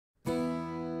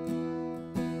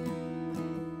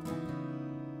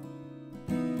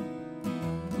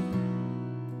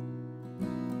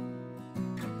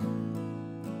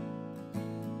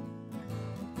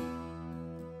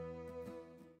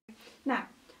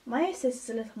Meiosis is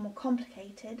a little more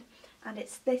complicated, and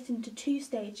it's split into two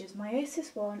stages,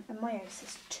 meiosis 1 and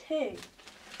meiosis 2.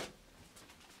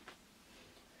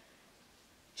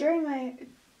 During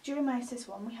meiosis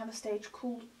 1 we have a stage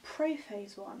called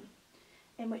prophase 1,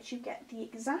 in which you get the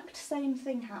exact same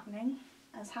thing happening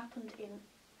as happened in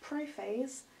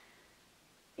prophase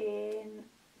in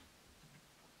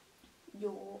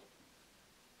your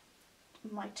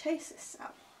mitosis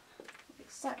cell, like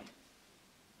so.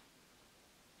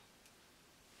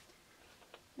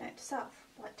 Note to self,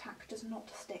 white tack does not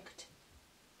stick to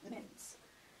mince.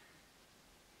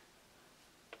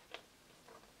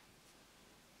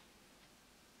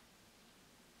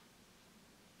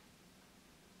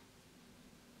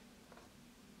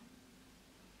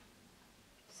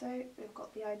 So we've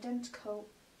got the identical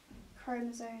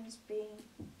chromosomes being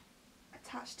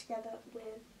attached together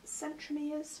with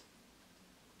centromeres.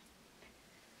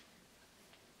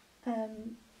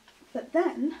 But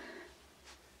then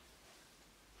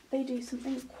they do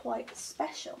something quite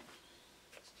special.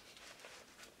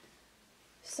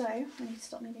 So, I need to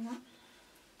stop moving that.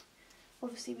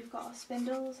 Obviously we've got our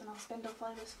spindles and our spindle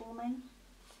fibres forming.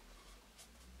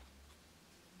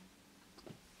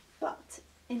 But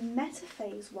in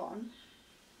metaphase 1,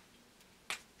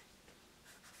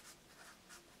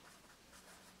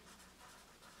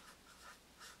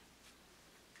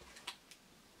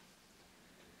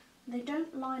 they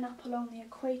don't line up along the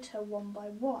equator one by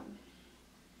one.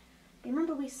 You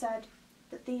remember we said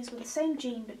that these were the same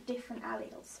gene but different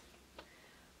alleles.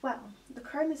 Well, the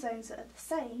chromosomes that are the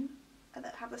same,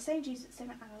 that have the same genes but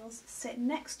different alleles, sit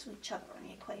next to each other on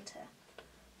the equator,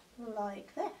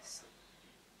 like this.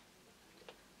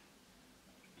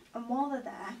 And while they're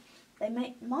there, they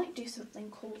might do something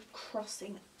called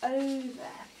crossing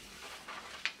over.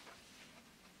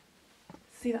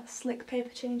 See that slick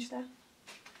paper change there?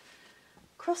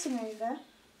 Crossing over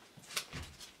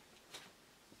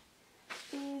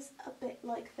is a bit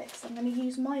like this. I'm going to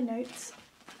use my notes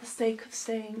for the sake of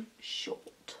saying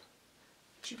short,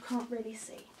 which you can't really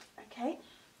see, okay?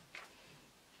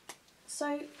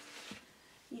 So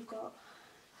you've got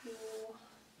your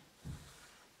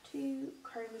two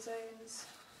chromosomes,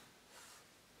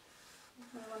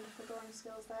 my wonderful drawing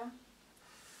skills there,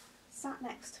 sat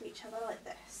next to each other like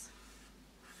this.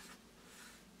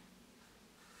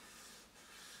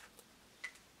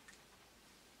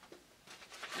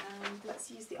 And let's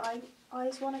use the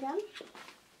eyes one again,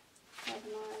 where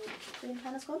my green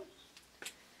pen has gone.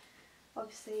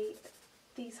 Obviously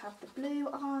these have the blue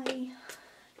eye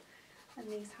and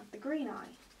these have the green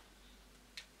eye.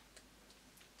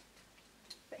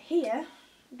 But here,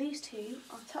 these two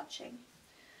are touching,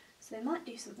 so they might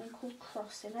do something called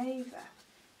crossing over.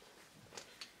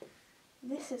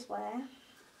 This is where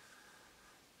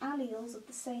alleles of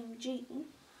the same gene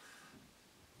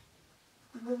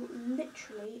will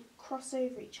literally cross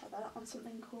over each other on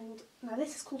something called, now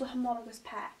this is called a homologous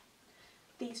pair,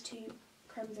 these two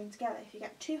chromosomes together. If you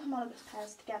get two homologous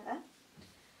pairs together,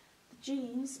 the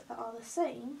genes that are the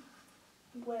same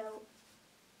will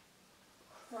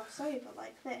cross over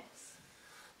like this.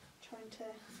 I'm trying to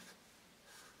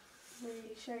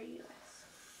really show you this.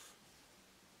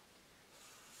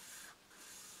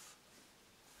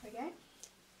 Okay.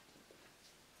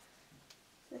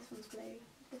 This one's blue,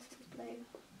 this one's blue.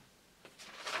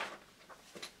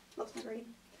 Lost my green.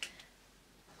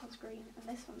 This one's green and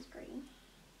this one's green.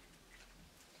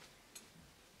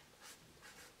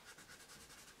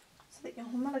 So that your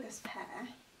homologous pair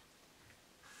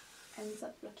ends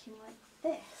up looking like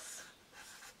this.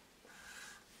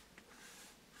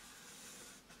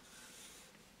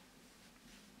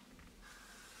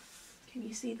 Can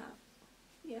you see that?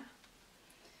 Yeah.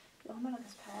 Your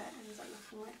homologous pair ends up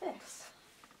looking like this.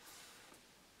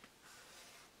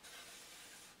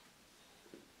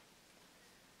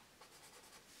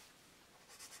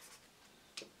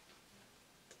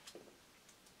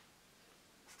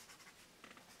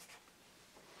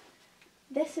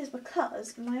 This is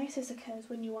because meiosis occurs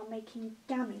when you are making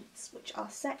gametes, which are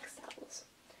sex cells,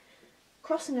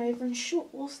 crossing over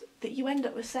ensures that you end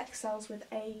up with sex cells with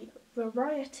a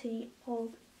variety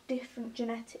of different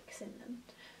genetics in them,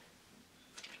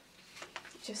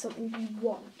 which is something you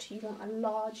want. You want a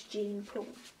large gene pool.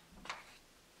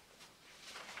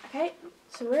 Okay,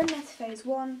 so we're in metaphase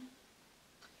 1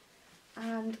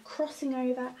 and crossing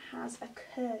over has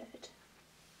occurred.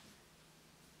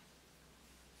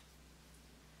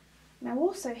 Now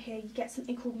also here you get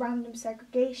something called random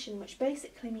segregation, which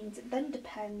basically means it then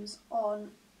depends on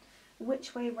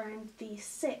which way round these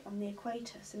sit on the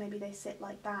equator. So maybe they sit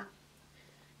like that,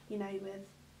 you know, with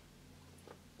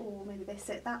or maybe they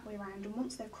sit that way around, and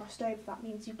once they've crossed over, that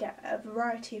means you get a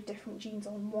variety of different genes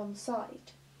on one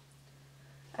side.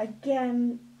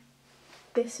 Again,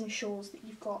 this ensures that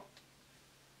you've got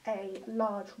a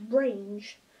large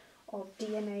range of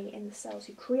DNA in the cells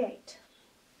you create.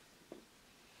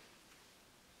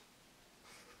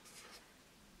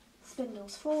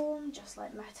 Spindles form just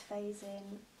like metaphase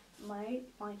in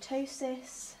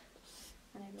mitosis,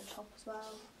 and over the top as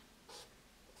well,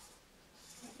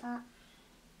 like that.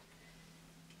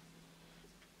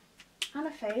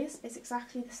 Anaphase is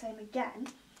exactly the same again,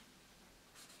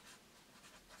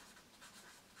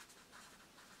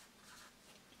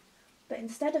 but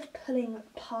instead of pulling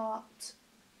apart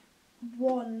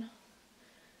one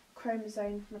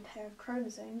chromosome from a pair of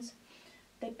chromosomes,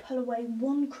 they pull away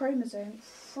one chromosome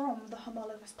from the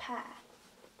homologous pair.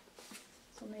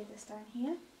 So I'll move this down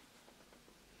here.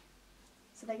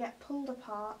 So they get pulled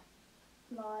apart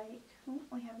like, oh,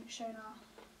 we haven't shown our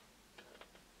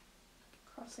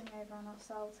crossing over on our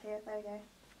cells here, there we go.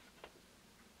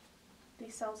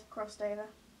 These cells have crossed over.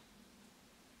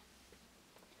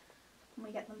 And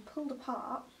we get them pulled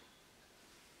apart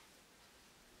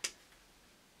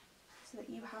so that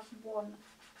you have one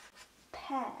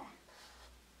pair.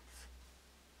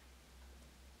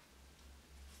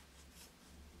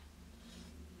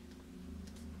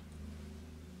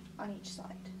 On each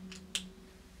side.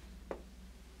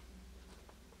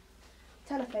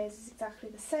 Telophase is exactly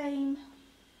the same.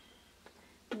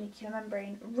 The nuclear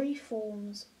membrane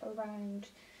reforms around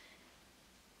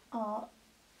our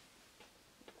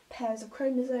pairs of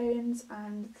chromosomes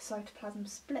and the cytoplasm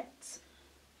splits.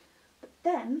 But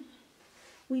then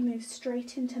we move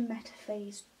straight into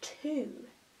metaphase 2.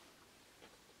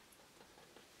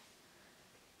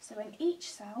 So in each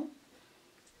cell,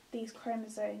 these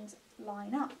chromosomes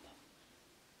line up,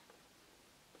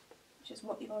 which is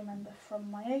what you'll remember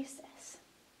from meiosis.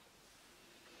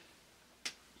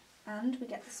 And we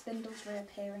get the spindles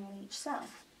reappearing in each cell,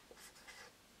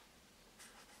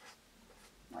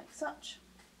 like such.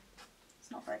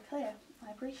 It's not very clear,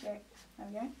 I appreciate. There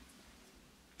we go.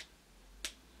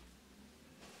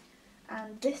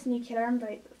 And this nuclear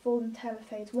embryo that formed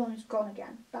telophase 1 is gone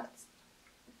again. That's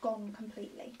gone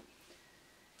completely.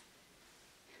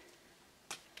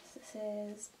 So this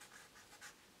is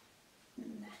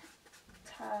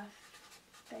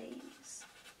metaphase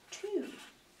 2.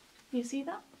 You see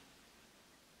that?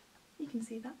 You can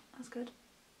see that, that's good.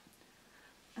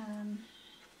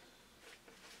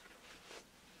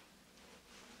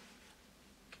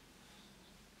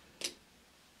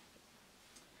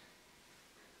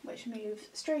 Which moves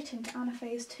straight into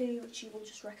anaphase 2, which you will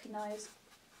just recognise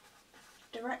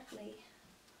directly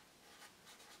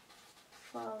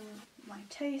from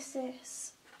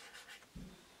mitosis.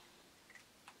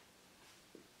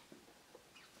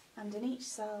 And in each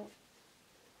cell,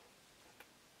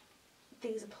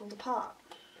 these are pulled apart,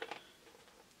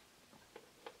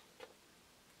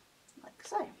 like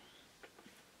so.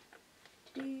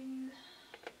 And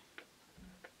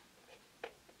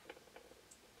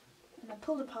they're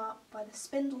pulled apart by the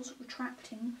spindles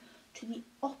retracting to the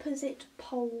opposite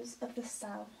poles of the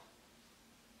cell.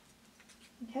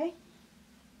 Okay?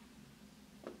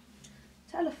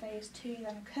 Telophase 2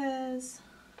 then occurs,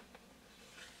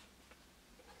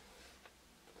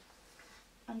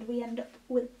 and we end up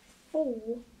with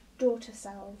 4 daughter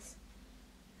cells.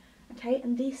 Okay,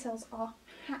 and these cells are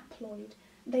haploid.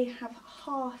 They have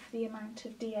half the amount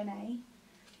of DNA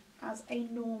as a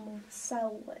normal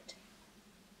cell would.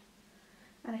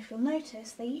 And if you'll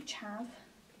notice, they each have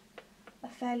a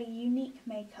fairly unique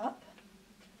makeup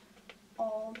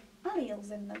of alleles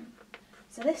in them.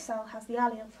 So this cell has the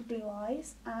allele for blue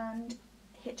eyes and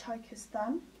hitchhiker's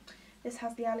thumb. This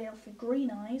has the allele for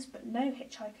green eyes but no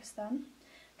hitchhiker's thumb.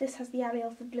 This has the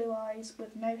allele for blue eyes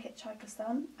with no hitchhiker's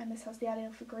thumb, and this has the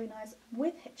allele for green eyes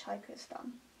with hitchhiker's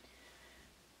thumb.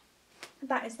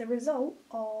 That is the result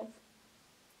of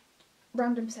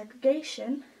random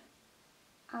segregation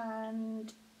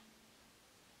and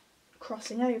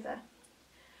crossing over.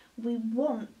 We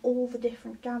want all the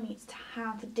different gametes to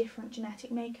have different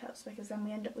genetic makeups, because then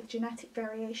we end up with genetic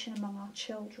variation among our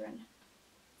children.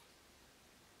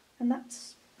 And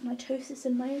that's mitosis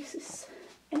and meiosis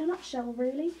in a nutshell,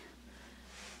 really.